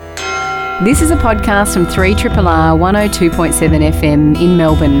This is a podcast from 3RRR 102.7 FM in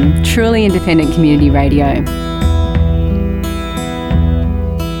Melbourne, truly independent community radio.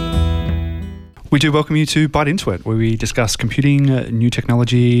 We do welcome you to Bite Into It, where we discuss computing, new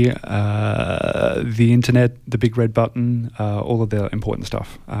technology, the internet, the big red button, all of the important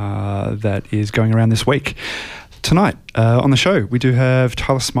stuff that is going around this week. Tonight on the show, we do have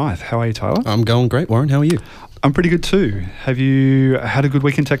Tyler Smythe. How are you, Tyler? I'm going great, Warren. How are you? I'm pretty good too. Have you had a good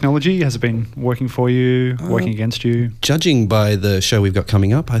week in technology? Has it been working for you, working against you? Judging by the show we've got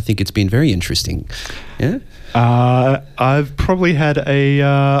coming up, I think it's been very interesting. Yeah? I've probably had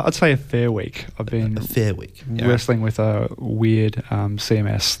I'd say a fair week. I've been a fair week. Wrestling with a weird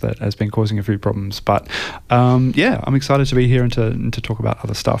CMS that has been causing a few problems. But I'm excited to be here and to talk about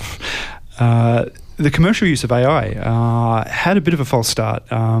other stuff. The commercial use of AI had a bit of a false start.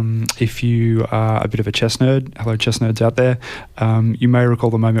 If you are a bit of a chess nerd, hello chess nerds out there, you may recall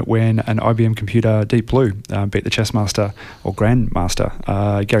the moment when an IBM computer, Deep Blue, beat the chess master or grandmaster,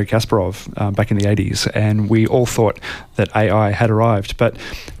 Garry Kasparov, back in the 80s, and we all thought that AI had arrived, but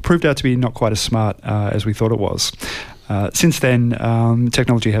it proved out to be not quite as smart as we thought it was. Since then,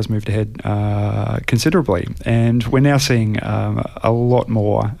 technology has moved ahead considerably, and we're now seeing a lot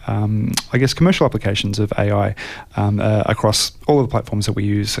more, commercial applications of AI across all of the platforms that we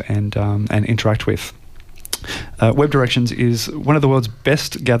use and interact with. Web Directions is one of the world's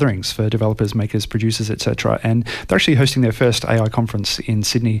best gatherings for developers, makers, producers, etc. And they're actually hosting their first AI conference in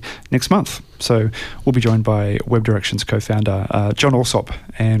Sydney next month. So we'll be joined by Web Directions co-founder John Alsop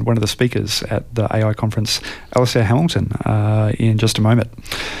and one of the speakers at the AI conference, Alistair Hamilton, in just a moment.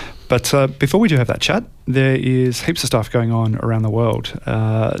 But before we do have that chat, there is heaps of stuff going on around the world,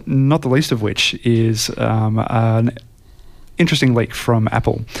 not the least of which is an interesting leak from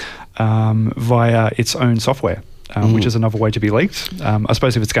Apple via its own software, which is another way to be leaked. I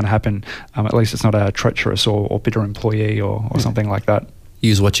suppose if it's going to happen, at least it's not a treacherous or bitter employee or something like that.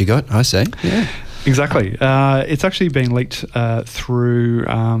 Use what you got, I say. Yeah. Exactly. It's actually been leaked through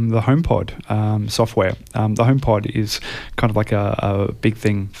the HomePod software. The HomePod is kind of like a big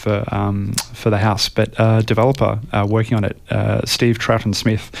thing for the house, but a developer working on it, Steve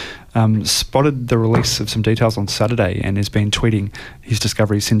Troughton-Smith, spotted the release of some details on Saturday and has been tweeting his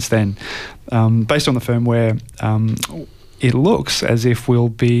discoveries since then. Based on the firmware, it looks as if we'll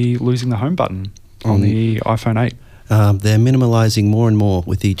be losing the home button on the iPhone 8. They're minimalising more and more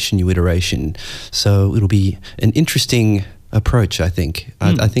with each new iteration. So it'll be an interesting approach, I think.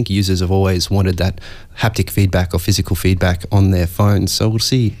 I think users have always wanted that haptic feedback or physical feedback on their phones. So we'll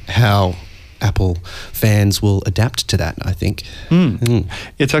see how Apple fans will adapt to that, I think.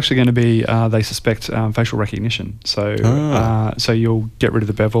 It's actually going to be, they suspect, facial recognition. So so you'll get rid of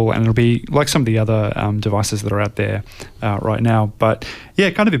the bevel and it'll be like some of the other devices that are out there right now. But yeah,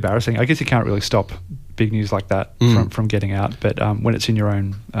 kind of embarrassing. I guess you can't really stop big news like that from getting out, but when it's in your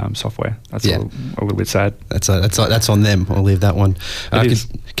own software, that's a little bit sad. That's on them. I'll leave that one.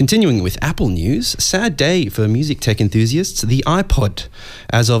 Continuing with Apple news, sad day for music tech enthusiasts. The iPod,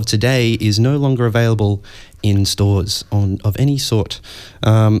 as of today, is no longer available in stores of any sort.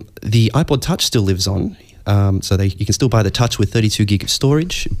 The iPod Touch still lives on, so you can still buy the Touch with 32 gig of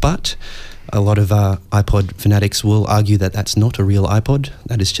storage, but a lot of iPod fanatics will argue that that's not a real iPod.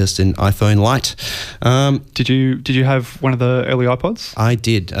 That is just an iPhone Lite. Did you have one of the early iPods? I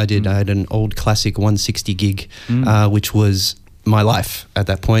did. I had an old classic 160 gig, which was my life at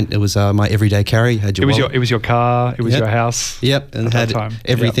that point. It was my everyday carry. It was your car. It was your house. Yep, and had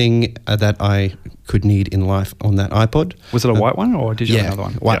everything that I could need in life on that iPod. Was it a white one or did you have another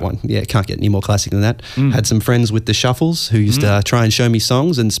one? White one. Yeah, can't get any more classic than that. Had some friends with the shuffles who used to try and show me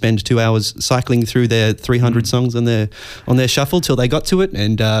songs and spend 2 hours cycling through their 300 songs on their shuffle till they got to it,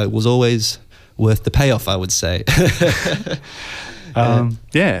 and it was always worth the payoff, I would say. It's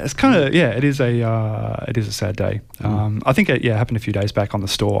kind of it is a sad day. I think it happened a few days back on the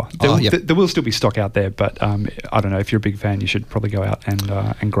store. There will still be stock out there, but I don't know, if you're a big fan, you should probably go out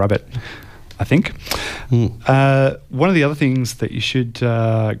and grab it, I think. One of the other things that you should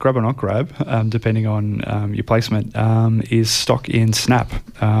grab or not grab, depending on your placement, is stock in Snap.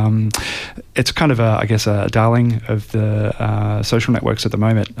 It's kind of a darling of the social networks at the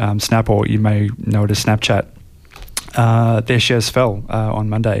moment. Snap, or you may know it as Snapchat. Their shares fell on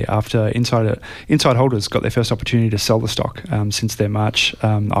Monday after inside holders got their first opportunity to sell the stock since their March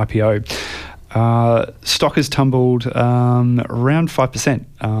IPO. Stock has tumbled around 5%,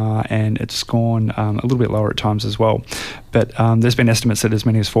 and it's gone a little bit lower at times as well. But there's been estimates that as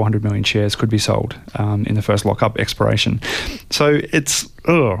many as 400 million shares could be sold in the first lock-up expiration. So it's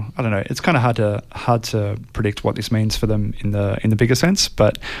I don't know. It's kind of hard to predict what this means for them in the bigger sense.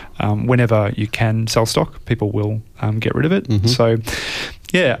 But whenever you can sell stock, people will get rid of it. Mm-hmm. So.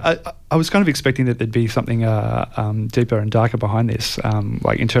 Yeah, I was kind of expecting that there'd be something deeper and darker behind this,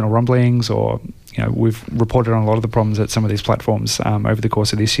 like internal rumblings, or we've reported on a lot of the problems at some of these platforms over the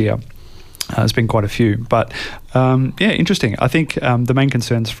course of this year. There's been quite a few, but interesting. I think the main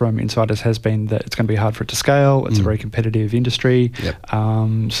concerns from insiders has been that it's going to be hard for it to scale. It's a very competitive industry. Yep.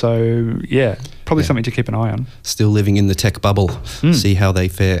 Probably something to keep an eye on. Still living in the tech bubble. See how they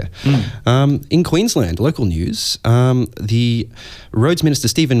fare. In Queensland, local news, the Roads Minister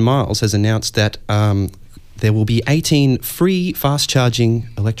Stephen Miles has announced that there will be 18 free fast-charging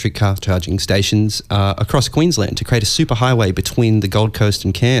electric car charging stations across Queensland to create a superhighway between the Gold Coast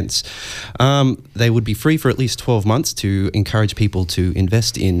and Cairns. They would be free for at least 12 months to encourage people to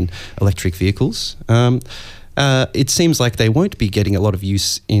invest in electric vehicles. It seems like they won't be getting a lot of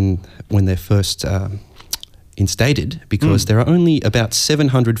use when they're first instated, because there are only about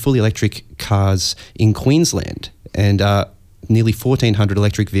 700 fully electric cars in Queensland, and nearly 1,400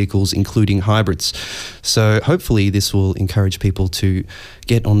 electric vehicles, including hybrids. So hopefully this will encourage people to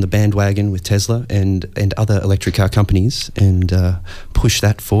get on the bandwagon with Tesla and other electric car companies and push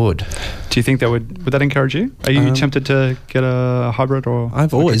that forward. Do you think that would that encourage you? Are you tempted to get a hybrid or?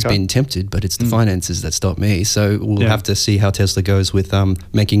 I've always been tempted, but it's the finances that stop me. So we'll have to see how Tesla goes with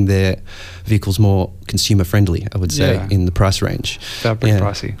making their vehicles more consumer friendly, I would say, in the price range. They're pretty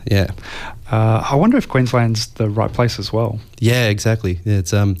pricey. Yeah. I wonder if Queensland's the right place as well. Yeah, exactly.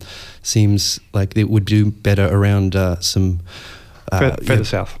 It seems like it would do better around some... further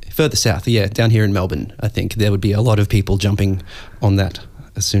south. Further south, yeah. Down here in Melbourne, I think there would be a lot of people jumping on that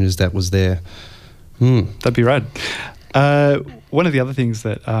as soon as that was there. That'd be rad. One of the other things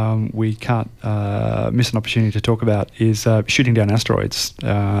that we can't miss an opportunity to talk about is shooting down asteroids.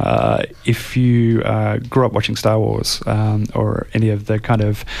 If you grew up watching Star Wars or any of the kind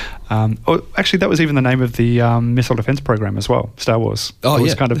of... actually, that was even the name of the missile defense program as well, Star Wars. Oh, it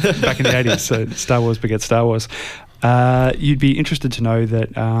was kind of back in the 80s, so Star Wars begets Star Wars. You'd be interested to know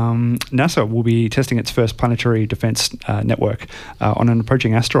that NASA will be testing its first planetary defense network on an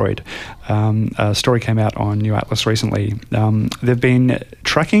approaching asteroid. A story came out on New Atlas recently. They've been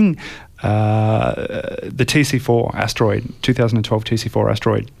tracking the TC4 asteroid, 2012 TC4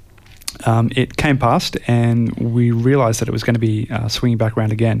 asteroid. It came past, and we realised that it was going to be swinging back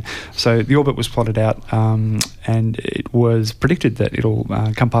around again. So the orbit was plotted out, and it was predicted that it'll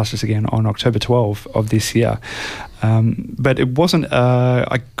come past us again on October 12 of this year. But it wasn't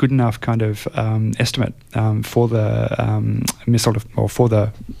a good enough kind of estimate for the missile, or for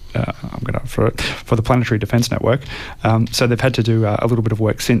the for the planetary defence network. So they've had to do a little bit of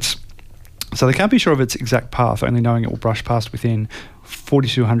work since. So they can't be sure of its exact path, only knowing it will brush past within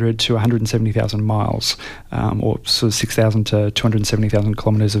 4,200 to 170,000 miles, or sort of 6,000 to 270,000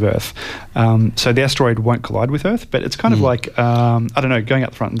 kilometres of Earth. So the asteroid won't collide with Earth, but it's kind of like, I don't know, going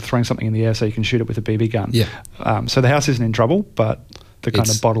out the front and throwing something in the air so you can shoot it with a BB gun. Yeah. So the house isn't in trouble, but the kind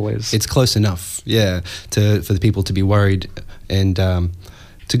of bottle is. It's close enough, for the people to be worried and...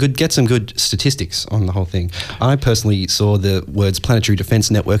 to get some good statistics on the whole thing. I personally saw the words Planetary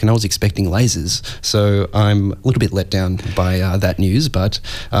Defence Network and I was expecting lasers, so I'm a little bit let down by that news, but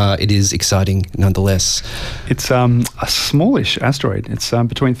it is exciting nonetheless. It's a smallish asteroid. It's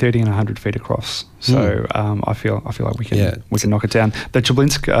between 30 and 100 feet across. So I feel like we can knock it down. The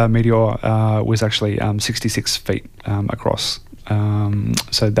Chelyabinsk meteor was actually 66 feet across.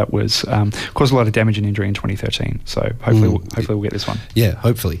 So that was caused a lot of damage and injury in 2013. So hopefully we'll get this one. Yeah,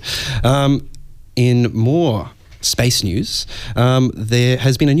 hopefully. In more space news, there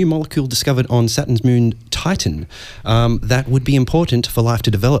has been a new molecule discovered on Saturn's moon Titan that would be important for life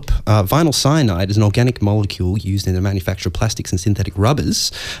to develop. Vinyl cyanide is an organic molecule used in the manufacture of plastics and synthetic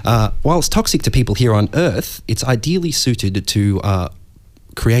rubbers. While it's toxic to people here on Earth, it's ideally suited to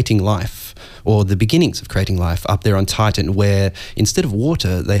creating life, or the beginnings of creating life up there on Titan, where instead of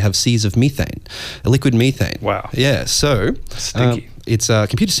water they have seas of methane, liquid methane. Wow. Yeah, so it's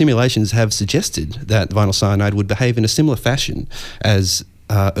computer simulations have suggested that vinyl cyanide would behave in a similar fashion as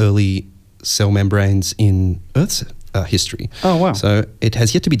early cell membranes in Earth's history. Oh, wow. So it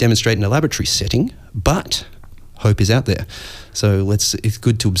has yet to be demonstrated in a laboratory setting, but hope is out there. So it's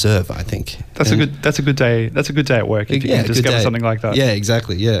good to observe, I think. That's a good day at work if you can discover something like that. Yeah,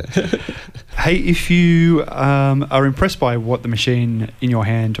 exactly. Yeah. Hey, if you are impressed by what the machine in your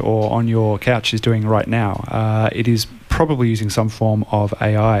hand or on your couch is doing right now, it is probably using some form of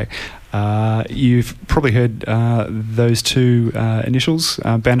AI. You've probably heard those two initials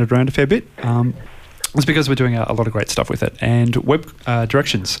banded around a fair bit. It's because we're doing a lot of great stuff with it. And Web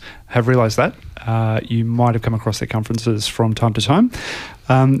Directions have realised that. You might have come across their conferences from time to time.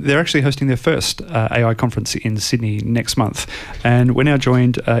 They're actually hosting their first AI conference in Sydney next month. And we're now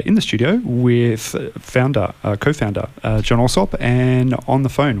joined in the studio with co-founder, John Alsop, and on the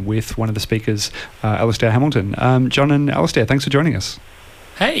phone with one of the speakers, Alastair Hamilton. John and Alastair, thanks for joining us.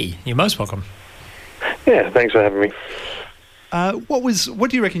 Hey, you're most welcome. Yeah, thanks for having me. What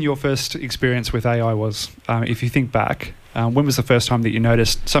do you reckon your first experience with AI was? If you think back, when was the first time that you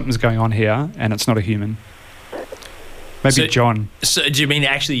noticed something's going on here and it's not a human? Maybe John. So do you mean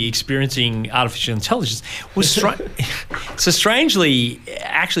actually experiencing artificial intelligence? Well, so strangely,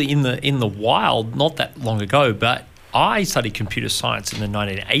 actually in the wild, not that long ago, but I studied computer science in the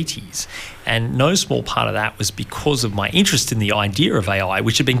 1980s, and no small part of that was because of my interest in the idea of AI,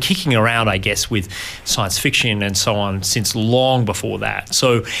 which had been kicking around, I guess, with science fiction and so on since long before that.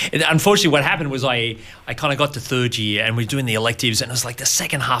 So unfortunately what happened was I kind of got to third year and we were doing the electives, and it was like the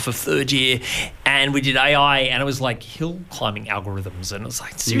second half of third year, and we did AI, and it was like hill climbing algorithms, and it was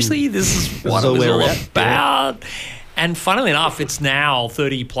like, seriously, this is what it was all about? Yeah. And funnily enough, it's now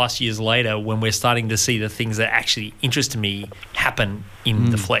 30 plus years later when we're starting to see the things that actually interest me happen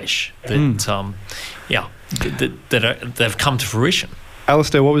in the flesh that have come to fruition.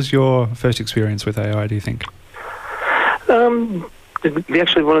 Alastair, what was your first experience with AI, do you think?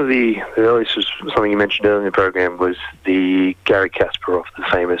 Actually, one of the earliest was something you mentioned earlier in the program was the Garry Kasparov, the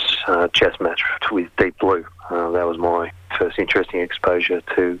famous chess match with Deep Blue. That was my first interesting exposure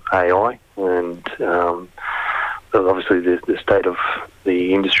to AI, and obviously the state of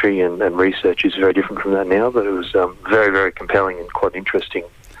the industry and research is very different from that now, but it was very, very compelling and quite interesting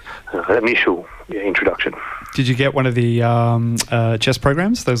initial introduction. Did you get one of the chess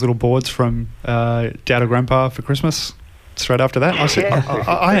programs, those little boards from Dad or Grandpa for Christmas straight after that?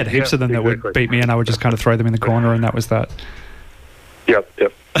 I had heaps of them that would beat me, and I would just kind of throw them in the corner, and that was that. Yep.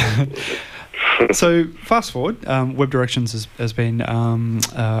 So fast forward, Web Directions has been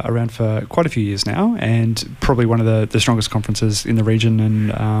around for quite a few years now, and probably one of the strongest conferences in the region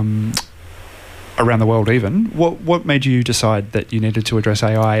and around the world even. What made you decide that you needed to address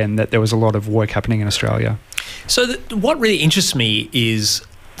AI and that there was a lot of work happening in Australia? So what really interests me is,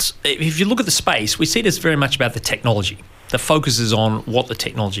 if you look at the space, we see it as very much about the technology. The focus is on what the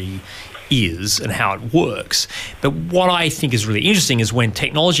technology is and how it works. But what I think is really interesting is when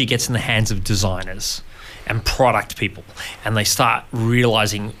technology gets in the hands of designers and product people, and they start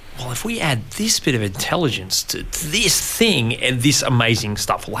realizing, well, if we add this bit of intelligence to this thing, and this amazing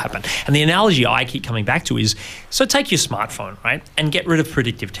stuff will happen. And the analogy I keep coming back to is, so take your smartphone, right, and get rid of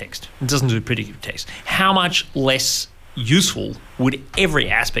predictive text. It doesn't do predictive text. How much less useful would every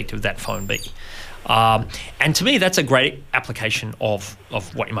aspect of that phone be? And to me, that's a great application of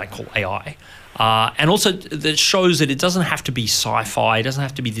what you might call AI. And also that shows that it doesn't have to be sci-fi. It doesn't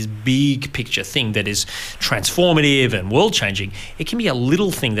have to be this big picture thing that is transformative and world-changing. It can be a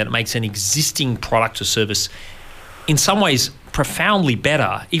little thing that makes an existing product or service in some ways profoundly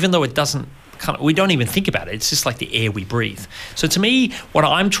better, even though it doesn't we don't even think about it. It's just like the air we breathe. So to me, what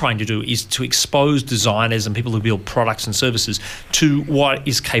I'm trying to do is to expose designers and people who build products and services to what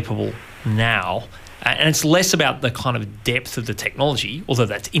is capable now. And it's less about the kind of depth of the technology, although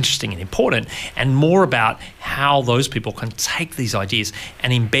that's interesting and important, and more about how those people can take these ideas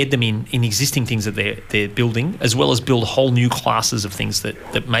and embed them in existing things that they're building, as well as build whole new classes of things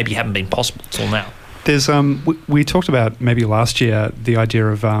that maybe haven't been possible till now. There's we talked about maybe last year the idea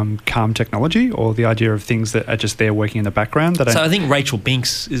of calm technology, or the idea of things that are just there working in the background. So I think Rachel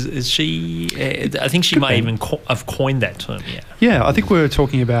Binks is she? I think she may even have coined that term. Yeah, I think we were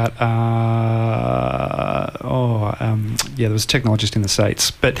talking about there was a technologist in the States,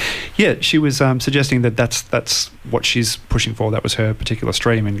 but yeah, she was suggesting that that's what she's pushing for. That was her particular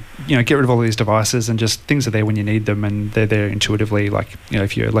stream, and get rid of all these devices and just things are there when you need them, and they're there intuitively. Like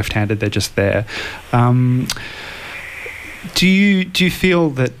if you're left-handed, they're just there. Do you feel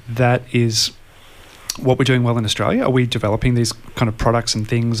that is what we're doing well in Australia? Are we developing these kind of products and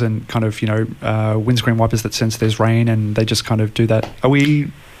things, and kind of windscreen wipers that sense there's rain and they just kind of do that?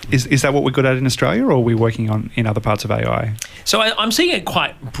 Is that what we're good at in Australia, or are we working on in other parts of AI? So I'm seeing it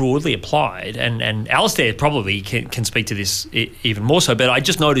quite broadly applied, and Alastair probably can speak to this even more so. But I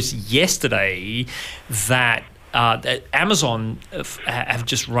just noticed yesterday that Amazon have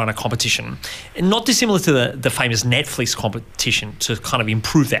just run a competition, not dissimilar to the famous Netflix competition, to kind of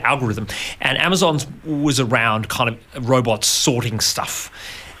improve their algorithm. And Amazon's was around kind of robots sorting stuff.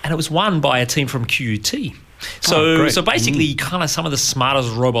 And it was won by a team from QUT. So basically, kind of some of the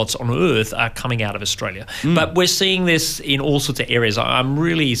smartest robots on Earth are coming out of Australia. But we're seeing this in all sorts of areas. I'm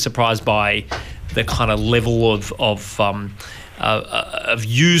really surprised by the kind of level of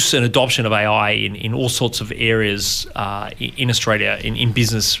use and adoption of AI in all sorts of areas in Australia, in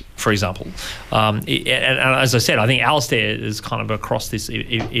business, for example. And as I said, I think Alistair is kind of across this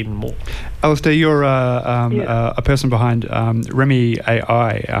even more. Alistair, you're a person behind Remy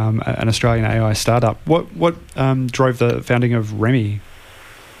AI, an Australian AI startup. What drove the founding of Remy?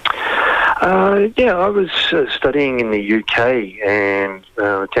 I was studying in the UK and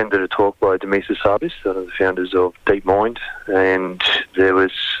attended a talk by Demis Hassabis, one of the founders of DeepMind, and there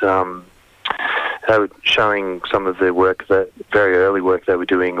was they were showing some of their work, that very early work they were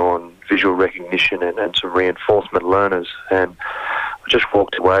doing on visual recognition and some reinforcement learners, and I just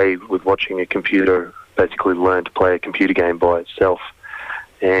walked away with watching a computer basically learn to play a computer game by itself,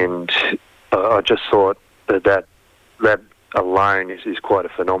 and I just thought that alone is quite a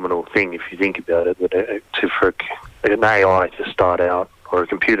phenomenal thing if you think about it. For an AI to start out, or a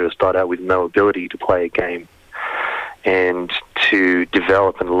computer to start out with no ability to play a game, and to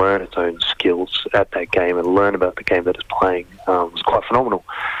develop and learn its own skills at that game and learn about the game that it's playing was quite phenomenal.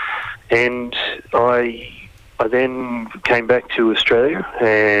 And I then came back to Australia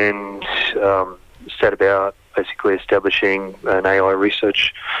and set about basically establishing an AI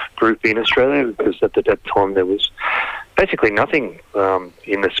research group in Australia, because at the time there was basically nothing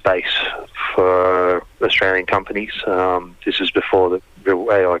in the space for Australian companies. This is before the real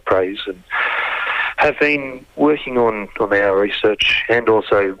AI craze, and have been working on AI research and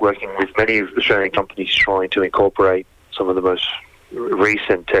also working with many of Australian companies trying to incorporate some of the most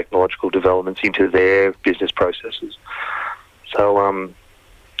recent technological developments into their business processes. So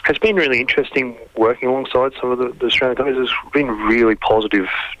it's been really interesting working alongside some of the Australian companies. There's been really positive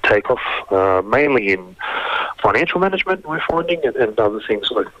takeoff, mainly in financial management, we're finding, and other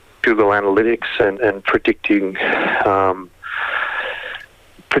things like Google Analytics and predicting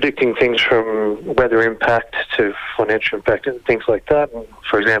things from weather impact to financial impact and things like that. And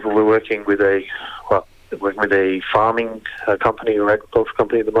for example, we're working with a farming company or agriculture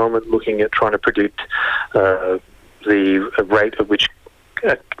company at the moment, looking at trying to predict the rate at which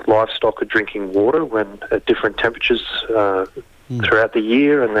livestock are drinking water when at different temperatures throughout the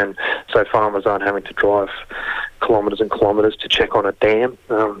year, and then so farmers aren't having to drive kilometres and kilometres to check on a dam,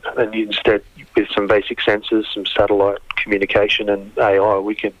 and instead with some basic sensors, some satellite communication and AI,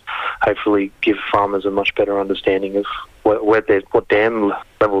 we can hopefully give farmers a much better understanding of what dam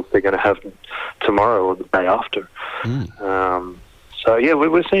levels they're going to have tomorrow or the day after. So yeah,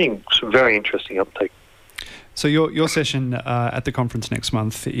 we're seeing some very interesting uptake. So your session at the conference next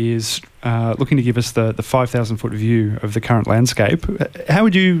month is looking to give us the 5,000-foot view of the current landscape. How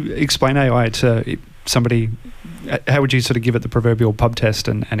would you explain AI to somebody? How would you sort of give it the proverbial pub test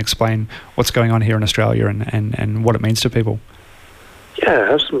and explain what's going on here in Australia and what it means to people?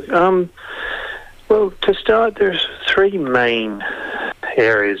 Yeah, absolutely. Well, to start, there's three main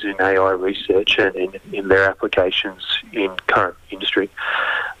areas in AI research and in their applications in current industry.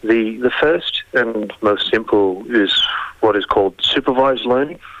 The first and most simple is what is called supervised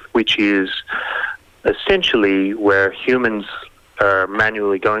learning, which is essentially where humans are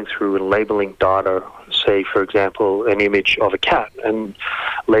manually going through and labeling data, say, for example, an image of a cat, and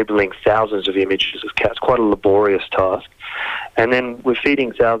labeling thousands of images of cats, quite a laborious task. And then we're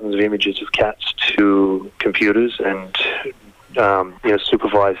feeding thousands of images of cats to computers, and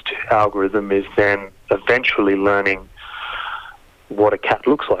supervised algorithm is then eventually learning what a cat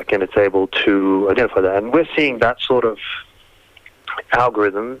looks like, and it's able to identify that. And we're seeing that sort of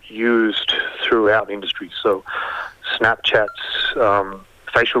algorithm used throughout industry. So Snapchat's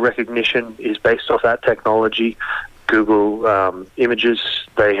facial recognition is based off that technology. Google Images,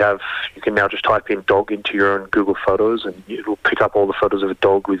 you can now just type in dog into your own Google Photos and it'll pick up all the photos of a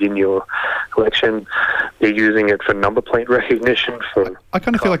dog within your collection. They're using it for number plate recognition. I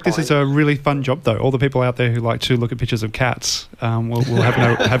kind of feel like this is a really fun job, though. All the people out there who like to look at pictures of cats will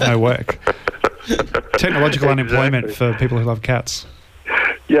have no work. Technological unemployment for people who love cats.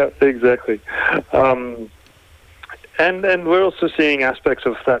 Yeah, exactly. And we're also seeing aspects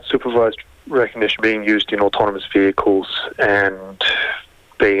of that supervised recognition being used in autonomous vehicles and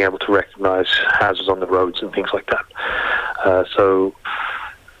being able to recognize hazards on the roads and things like that. So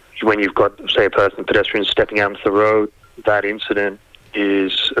when you've got, say, a pedestrian stepping out into the road, that incident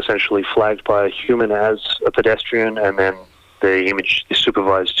is essentially flagged by a human as a pedestrian, and then the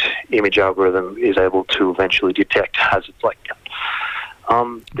supervised image algorithm is able to eventually detect hazards like that.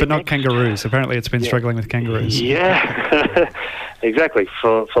 But not kangaroos. Apparently it's been struggling with kangaroos. Yeah, exactly,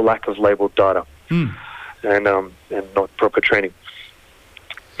 for lack of labelled data and not proper training.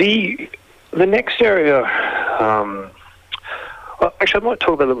 The next area, actually I might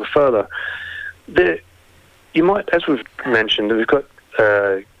talk about it a little further. You might, as we've mentioned, we've got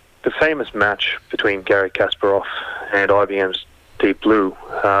the famous match between Garry Kasparov and IBM's Deep Blue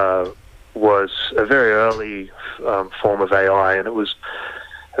was a very early form of AI, and it was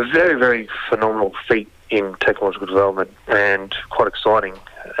a very, very phenomenal feat in technological development and quite exciting.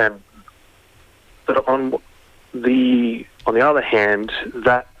 But on the other hand,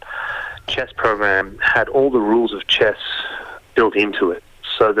 that chess program had all the rules of chess built into it,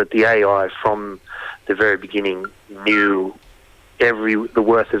 so that the AI from the very beginning knew the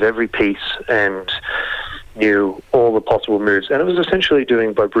worth of every piece and knew all the possible moves, and it was essentially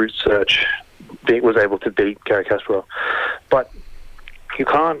doing by brute search. It was able to beat Garry Kasparov, but you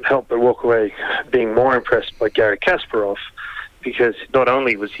can't help but walk away being more impressed by Garry Kasparov, because not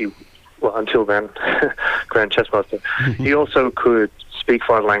only was he, well, until then, Grand Chess Master, he also could speak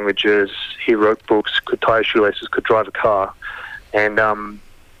 5 languages, he wrote books, could tie shoelaces, could drive a car, and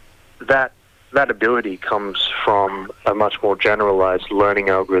that ability comes from a much more generalized learning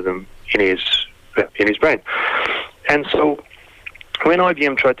algorithm in his brain. And so when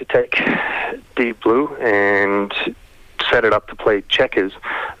IBM tried to take Deep Blue and set it up to play checkers,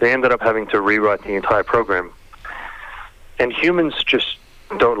 they ended up having to rewrite the entire program. And humans just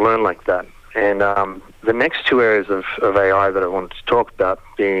don't learn like that. And the next 2 areas of AI that I wanted to talk about,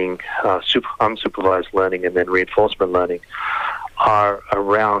 being unsupervised learning and then reinforcement learning, are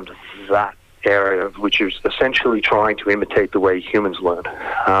around that area, which is essentially trying to imitate the way humans learn.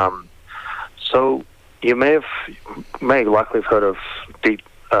 So you may likely have heard of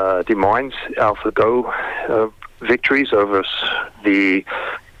DeepMind's AlphaGo victories over the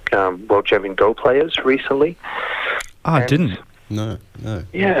world champion Go players recently. I didn't. No.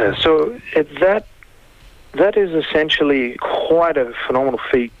 Yeah, so that is essentially quite a phenomenal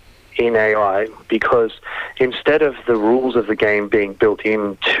feat in AI, because instead of the rules of the game being built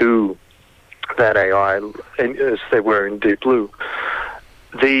into that AI, as they were in Deep Blue,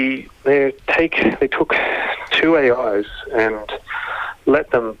 they took 2 AIs and let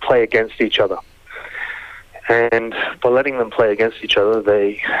them play against each other. And by letting them play against each other,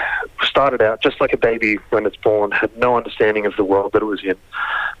 they started out just like a baby when it's born, had no understanding of the world that it was in,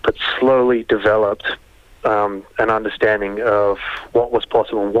 but slowly developed an understanding of what was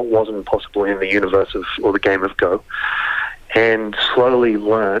possible and what wasn't possible in the universe or the game of Go, and slowly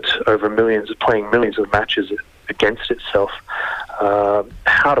learnt over playing millions of matches against itself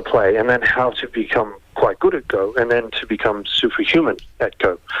how to play, and then how to become quite good at Go, and then to become superhuman at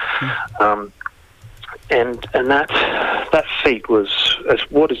Go. And that feat was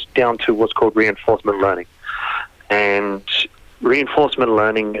what is down to what's called reinforcement learning. And reinforcement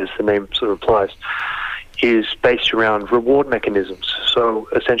learning, as the name sort of implies, is based around reward mechanisms. So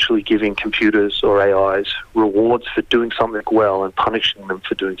essentially giving computers or AIs rewards for doing something well and punishing them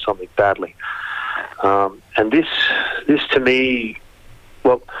for doing something badly. And this to me,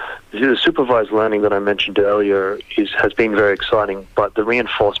 well, the supervised learning that I mentioned earlier has been very exciting, but the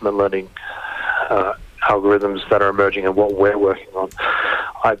reinforcement learning algorithms that are emerging and what we're working on,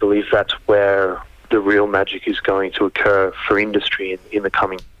 I believe that's where the real magic is going to occur for industry in the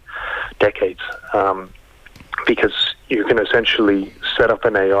coming decades. Because you can essentially set up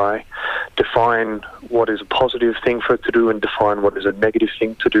an AI, define what is a positive thing for it to do and define what is a negative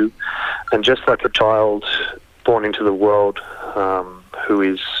thing to do. And just like a child born into the world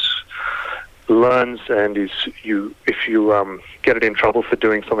who learns and if you get it in trouble for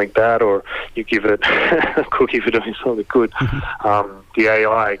doing something bad, or you give it a cookie for doing something good, the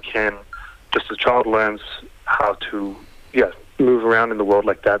AI can, just as a child learns how to move around in the world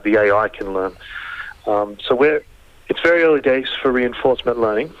like that, the AI can learn. So it's very early days for reinforcement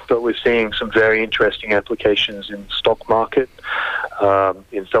learning, but we're seeing some very interesting applications in the stock market,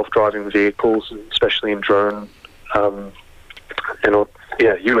 in self-driving vehicles, especially in drone, and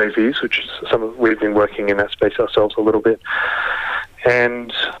UAVs, which is we've been working in that space ourselves a little bit,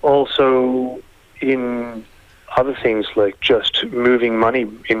 and also in other things like just moving money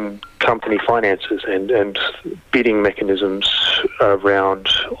in company finances and bidding mechanisms around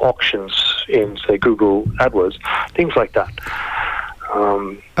auctions in, say, Google AdWords, things like that.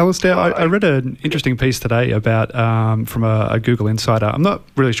 Alistair, I read an interesting piece today about from a Google insider. I'm not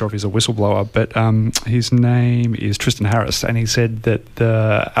really sure if he's a whistleblower, but his name is Tristan Harris, and he said that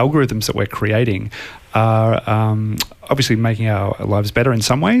the algorithms that we're creating are obviously making our lives better in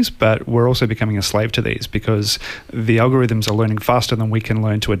some ways, but we're also becoming a slave to these because the algorithms are learning faster than we can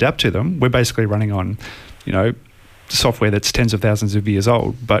learn to adapt to them. We're basically running on, software that's tens of thousands of years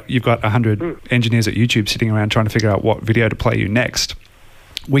old, but you've got 100 engineers at YouTube sitting around trying to figure out what video to play you next.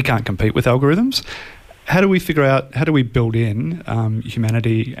 We can't compete with algorithms. How do we build in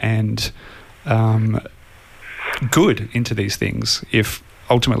humanity and good into these things if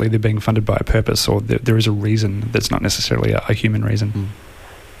ultimately they're being funded by a purpose or there is a reason that's not necessarily a human reason?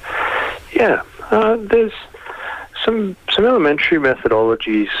 Yeah, there's some elementary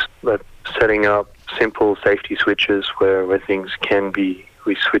methodologies that setting up simple safety switches where things can be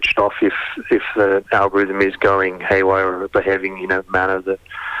switched off if the algorithm is going haywire or behaving in a manner that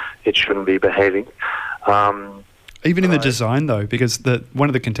it shouldn't be behaving. Even in the design, though, because one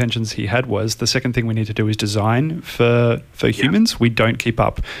of the contentions he had was the second thing we need to do is design for humans. We don't keep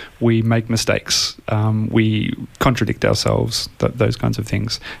up. We make mistakes. We contradict ourselves. Those kinds of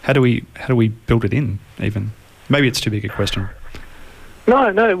things. How do we build it in? Even maybe it's too big a question.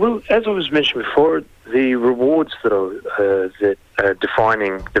 No. Well, as I was mentioning before, the rewards that are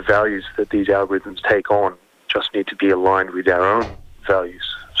defining the values that these algorithms take on just need to be aligned with our own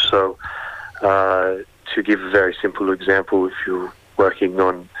values. So, to give a very simple example, if you're working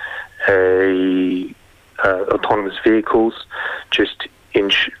on autonomous vehicles,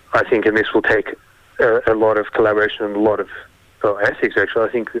 I think, and this will take a lot of collaboration and a lot of ethics, actually.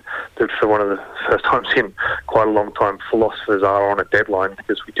 I think that for one of the first times in quite a long time, philosophers are on a deadline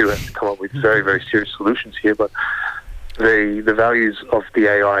because we do have to come up with very, very serious solutions here. But the values of the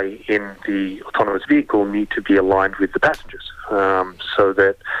AI in the autonomous vehicle need to be aligned with the passengers, so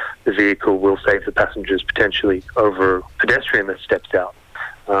that the vehicle will save the passengers potentially over a pedestrian that steps out.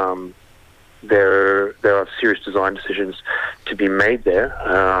 There are serious design decisions to be made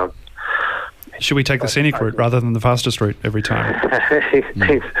there. Should we take the scenic route rather than the fastest route every time?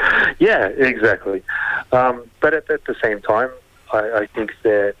 Yeah, exactly. But at the same time, I think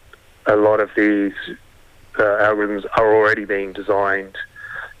that a lot of these algorithms are already being designed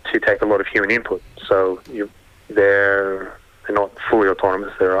to take a lot of human input. So they're not fully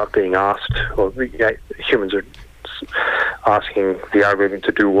autonomous. They're being asked, or humans are asking the algorithm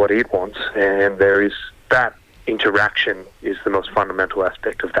to do what it wants, and there is that interaction is the most fundamental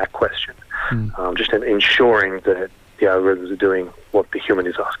aspect of that question. Just ensuring that the algorithms are doing what the human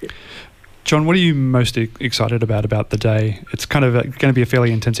is asking. John, what are you most excited about the day? It's kind of going to be a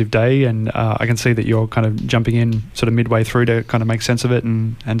fairly intensive day, and I can see that you're kind of jumping in sort of midway through to kind of make sense of it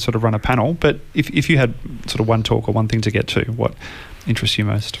and sort of run a panel. But if you had sort of one talk or one thing to get to, what interests you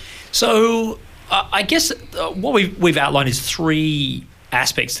most? So I guess what we've outlined is three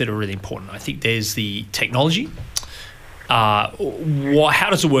aspects that are really important. I think there's the technology. How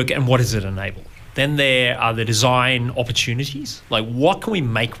does it work and what does it enable? Then there are the design opportunities, like what can we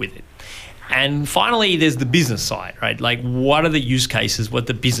make with it? And finally, there's the business side, right? Like what are the use cases, what are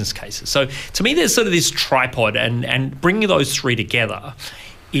the business cases? So to me, there's sort of this tripod and bringing those three together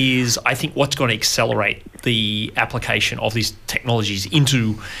is, I think, what's going to accelerate the application of these technologies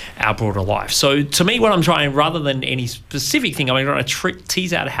into our broader life. So to me, what I'm trying, rather than any specific thing, I'm trying to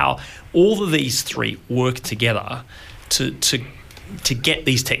tease out how all of these three work together to get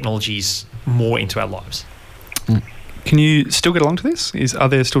these technologies more into our lives. Can you still get along to this? Are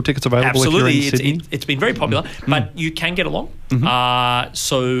there still tickets available? Absolutely. If you're in Sydney? It's been very popular, but you can get along.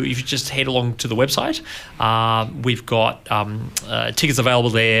 So if you just head along to the website, we've got tickets available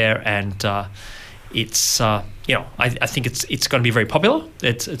there, and it's I think it's going to be very popular.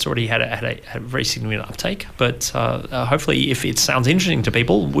 It's already had a very significant uptake, but hopefully, if it sounds interesting to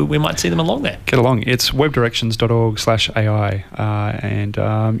people, we might see them along there. Get along. It's webdirections.org/AI, and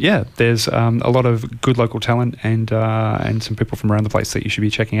there's a lot of good local talent and some people from around the place that you should be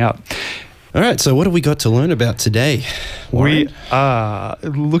checking out. All right, so what have we got to learn about today, Warren? We are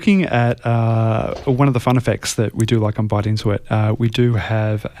looking at one of the fun effects that we do like on Bite Into It. We do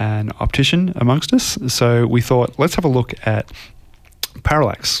have an optician amongst us, so we thought let's have a look at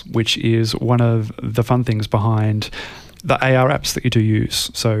Parallax, which is one of the fun things behind the AR apps that you do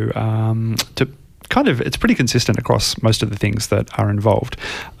use. So it's pretty consistent across most of the things that are involved.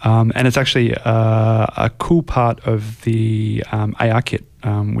 And it's actually a cool part of the AR kit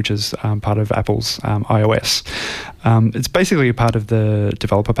which is part of Apple's iOS. It's basically a part of the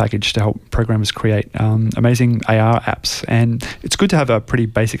developer package to help programmers create amazing AR apps, and it's good to have a pretty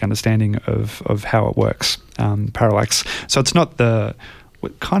basic understanding of how it works. Parallax. So it's not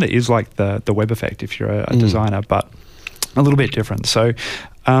what kind of is like the web effect if you're a designer, but a little bit different. So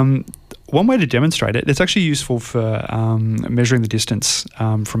one way to demonstrate it, it's actually useful for measuring the distance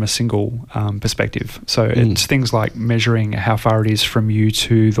from a single perspective. So it's things like measuring how far it is from you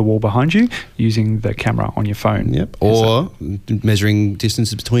to the wall behind you using the camera on your phone. Yep. Or measuring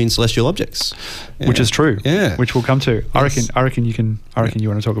distances between celestial objects. Yeah. Which is true. Yeah. Which we'll come to. Yes. I reckon you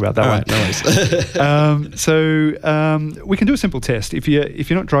want to talk about that one. Right, no worries. So we can do a simple test. If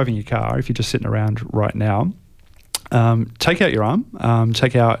you're not driving your car, if you're just sitting around right now, take out your arm,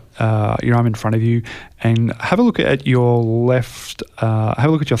 take out your arm in front of you, and have a look at your left. Have a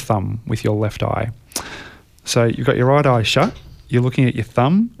look at your thumb with your left eye. So you've got your right eye shut. You're looking at your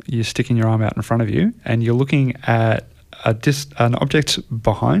thumb. You're sticking your arm out in front of you, and you're looking at an object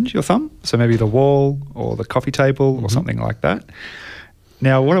behind your thumb. So maybe the wall or the coffee table or something like that.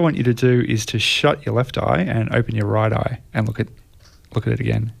 Now, what I want you to do is to shut your left eye and open your right eye and look at it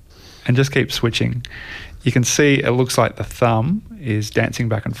again, and just keep switching. You can see it looks like the thumb is dancing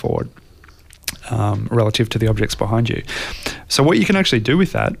back and forward relative to the objects behind you. So what you can actually do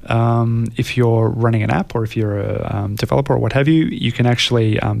with that, if you're running an app or if you're a developer or what have you, you can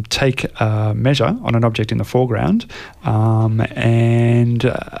actually take a measure on an object in the foreground and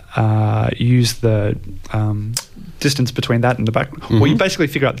use the distance between that and the back. Well, you basically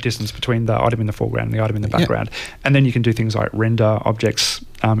figure out the distance between the item in the foreground and the item in the background. And then you can do things like render objects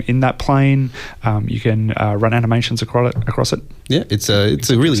in that plane. You can run animations across it. Yeah, it's a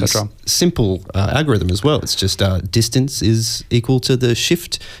really simple algorithm as well. It's just distance is equal to the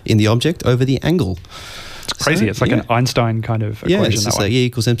shift in the object over the angle. It's crazy. It's like an Einstein kind of equation. Yeah, it's just like E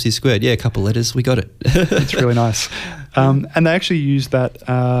equals MC squared. Yeah, a couple letters, we got it. It's really nice. And they actually use that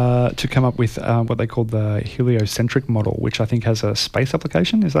to come up with what they call the heliocentric model, which I think has a space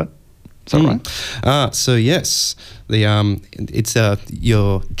application. Is that right? So yes, it's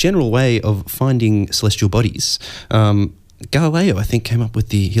your general way of finding celestial bodies. Galileo, I think, came up with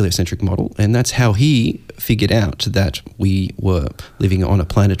the heliocentric model, and that's how he figured out that we were living on a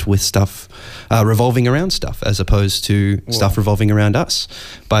planet with stuff revolving around stuff, as opposed to stuff revolving around us.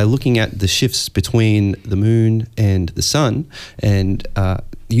 By looking at the shifts between the moon and the sun, and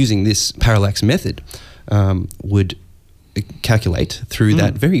using this parallax method, would calculate through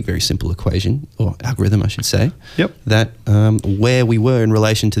that very, very simple equation, or algorithm I should say, that where we were in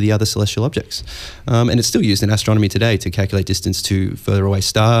relation to the other celestial objects. And it's still used in astronomy today to calculate distance to further away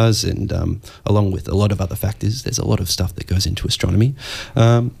stars, and along with a lot of other factors. There's a lot of stuff that goes into astronomy.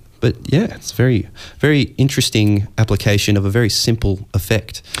 But yeah, it's a very, very interesting application of a very simple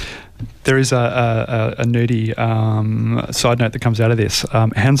effect. There is a nerdy side note that comes out of this.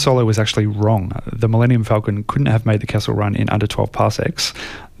 Han Solo was actually wrong. The Millennium Falcon couldn't have made the Kessel Run in under 12 parsecs.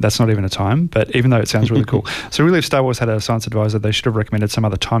 That's not even a time, but even though it sounds really cool. So really, if Star Wars had a science advisor, they should have recommended some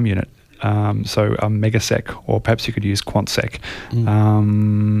other time unit. So a megasec, or perhaps you could use quantsec.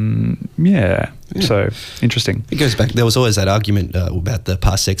 So interesting. It goes back. There was always that argument about the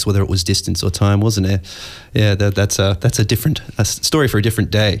parsecs, whether it was distance or time, wasn't there? Yeah, that's a different story for a different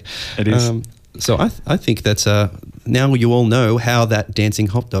day. It is. So I think that's now you all know how that dancing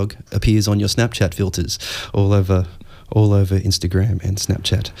hot dog appears on your Snapchat filters all over Instagram and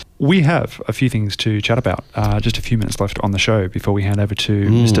Snapchat. We have a few things to chat about. Just a few minutes left on the show before we hand over to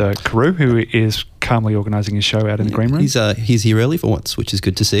Mr. Carew, who is calmly organising his show out in the green room. He's here early for once, which is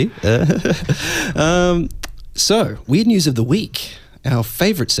good to see. So, Weird News of the Week, our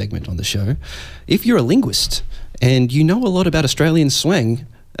favourite segment on the show. If you're a linguist and you know a lot about Australian slang,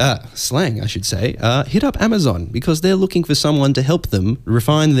 I should say, hit up Amazon, because they're looking for someone to help them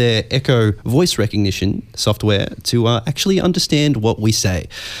refine their Echo voice recognition software to actually understand what we say.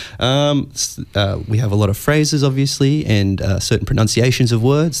 We have a lot of phrases, obviously, and certain pronunciations of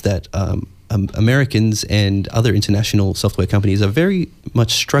words that Americans and other international software companies are very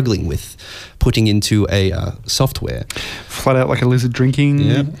much struggling with putting into a software. Flat out like a lizard drinking,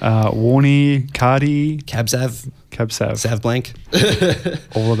 Warnie, Cardi, Cabsav, Sav blank.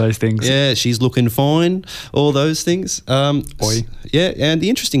 All of those things. Yeah, she's looking fine. All those things. Yeah, and the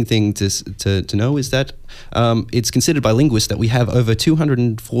interesting thing to know is that it's considered by linguists that we have over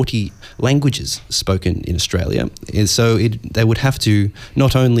 240 languages spoken in Australia. And so they would have to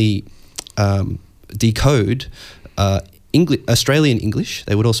not only decode Australian English,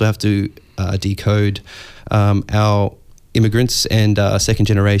 they would also have to decode our immigrants and second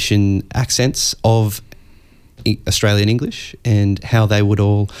generation accents of Australian English and how they would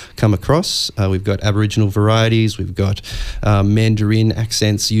all come across. We've got Aboriginal varieties, we've got Mandarin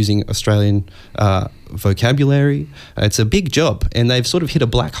accents using Australian vocabulary. It's a big job, and they've sort of hit a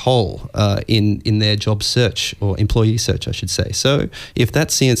black hole in their job search, or employee search, I should say. So if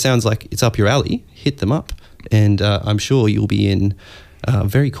that sounds like it's up your alley, hit them up, and I'm sure you'll be in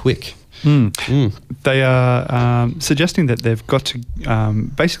very quick. They are suggesting that they've got to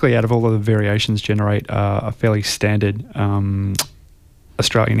basically, out of all of the variations, generate a fairly standard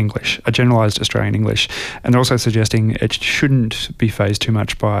Australian English, a generalised Australian English. And they're also suggesting it shouldn't be phased too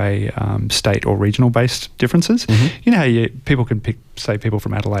much by state or regional based differences. You know how people can pick, say, people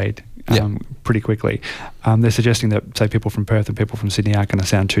from Adelaide pretty quickly. They're suggesting that, say, people from Perth and people from Sydney aren't going to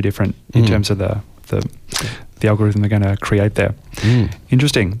sound too different in terms of the algorithm they're going to create there.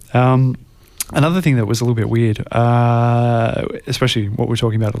 Interesting. Another thing that was a little bit weird, especially what we were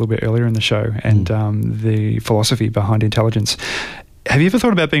talking about a little bit earlier in the show, and the philosophy behind intelligence. Have you ever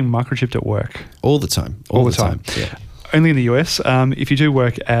thought about being microchipped at work? All the time. All the time. Yeah. Only in the US. If you do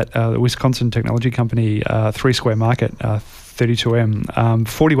work at the Wisconsin technology company, 3 Square Market, 32M,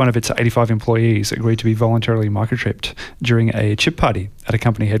 41 of its 85 employees agreed to be voluntarily microchipped during a chip party at a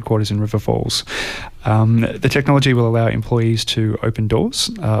company headquarters in River Falls. The technology will allow employees to open doors,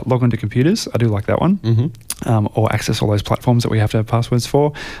 log onto computers, I do like that one, or access all those platforms that we have to have passwords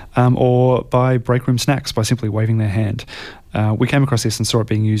for, or buy break room snacks by simply waving their hand. We came across this and saw it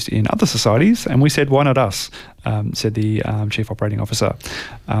being used in other societies, and we said, why not us? Said the chief operating officer.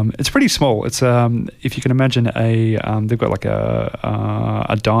 It's pretty small. It's if you can imagine they've got like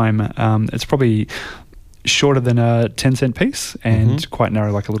a dime. It's probably shorter than a 10-cent piece and quite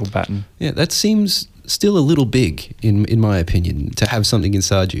narrow, like a little baton. Yeah, that seems still a little big, in my opinion, to have something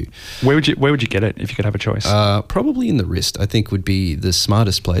inside you. Where would you get it if you could have a choice? Probably in the wrist, I think, would be the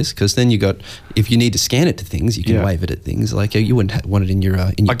smartest place, because then if you need to scan it to things, you can wave it at things. Like you wouldn't want it in your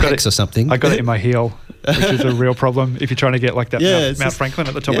pecs or something. I got it in my heel, which is a real problem if you're trying to get like that Mount Franklin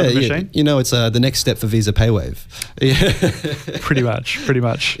at the top of the machine. You know, it's the next step for Visa PayWave. Yeah. Pretty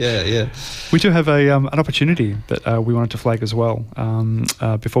much. Yeah. We do have an opportunity that we wanted to flag as well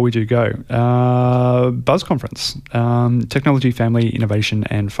before we do go. Buzz Conference, Technology, Family, Innovation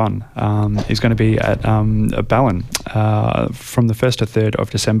and Fun, is going to be at Ballin from the 1st to 3rd of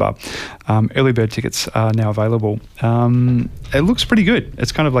December. Early bird tickets are now available. It looks pretty good.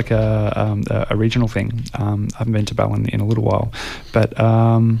 It's kind of like a regional thing. I haven't been to Ballin in a little while, but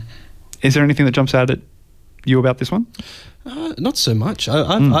is there anything that jumps out at you about this one? Not so much.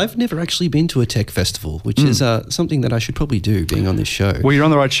 I've never actually been to a tech festival, which is something that I should probably do, being on this show. Well, you're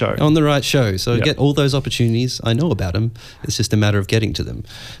on the right show. On the right show. So get all those opportunities. I know about them. It's just a matter of getting to them,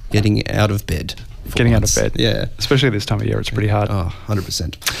 getting out of bed. Out of bed. Yeah. Especially this time of year, it's pretty hard. Oh,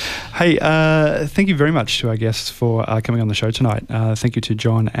 100%. Hey, thank you very much to our guests for coming on the show tonight. Thank you to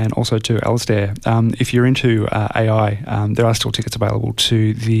John and also to Alistair. If you're into AI, there are still tickets available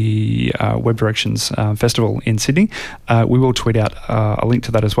to the Web Directions Festival in Sydney. We will tweet out a link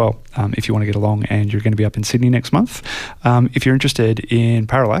to that as well if you want to get along and you're going to be up in Sydney next month. If you're interested in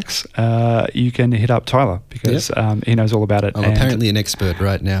Parallax, you can hit up Tyler because he knows all about it. I'm apparently an expert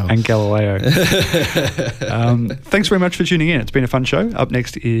right now. And Galileo. Thanks very much for tuning in. It's been a fun show. Up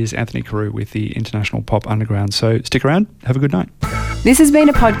next is Anthony Carew with the International Pop Underground. So stick around. Have a good night. This has been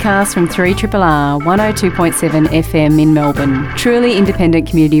a podcast from 3RRR 102.7 FM in Melbourne. Truly independent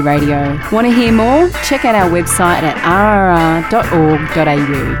community radio. Want to hear more? Check out our website at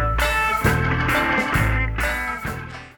rrr.org.au.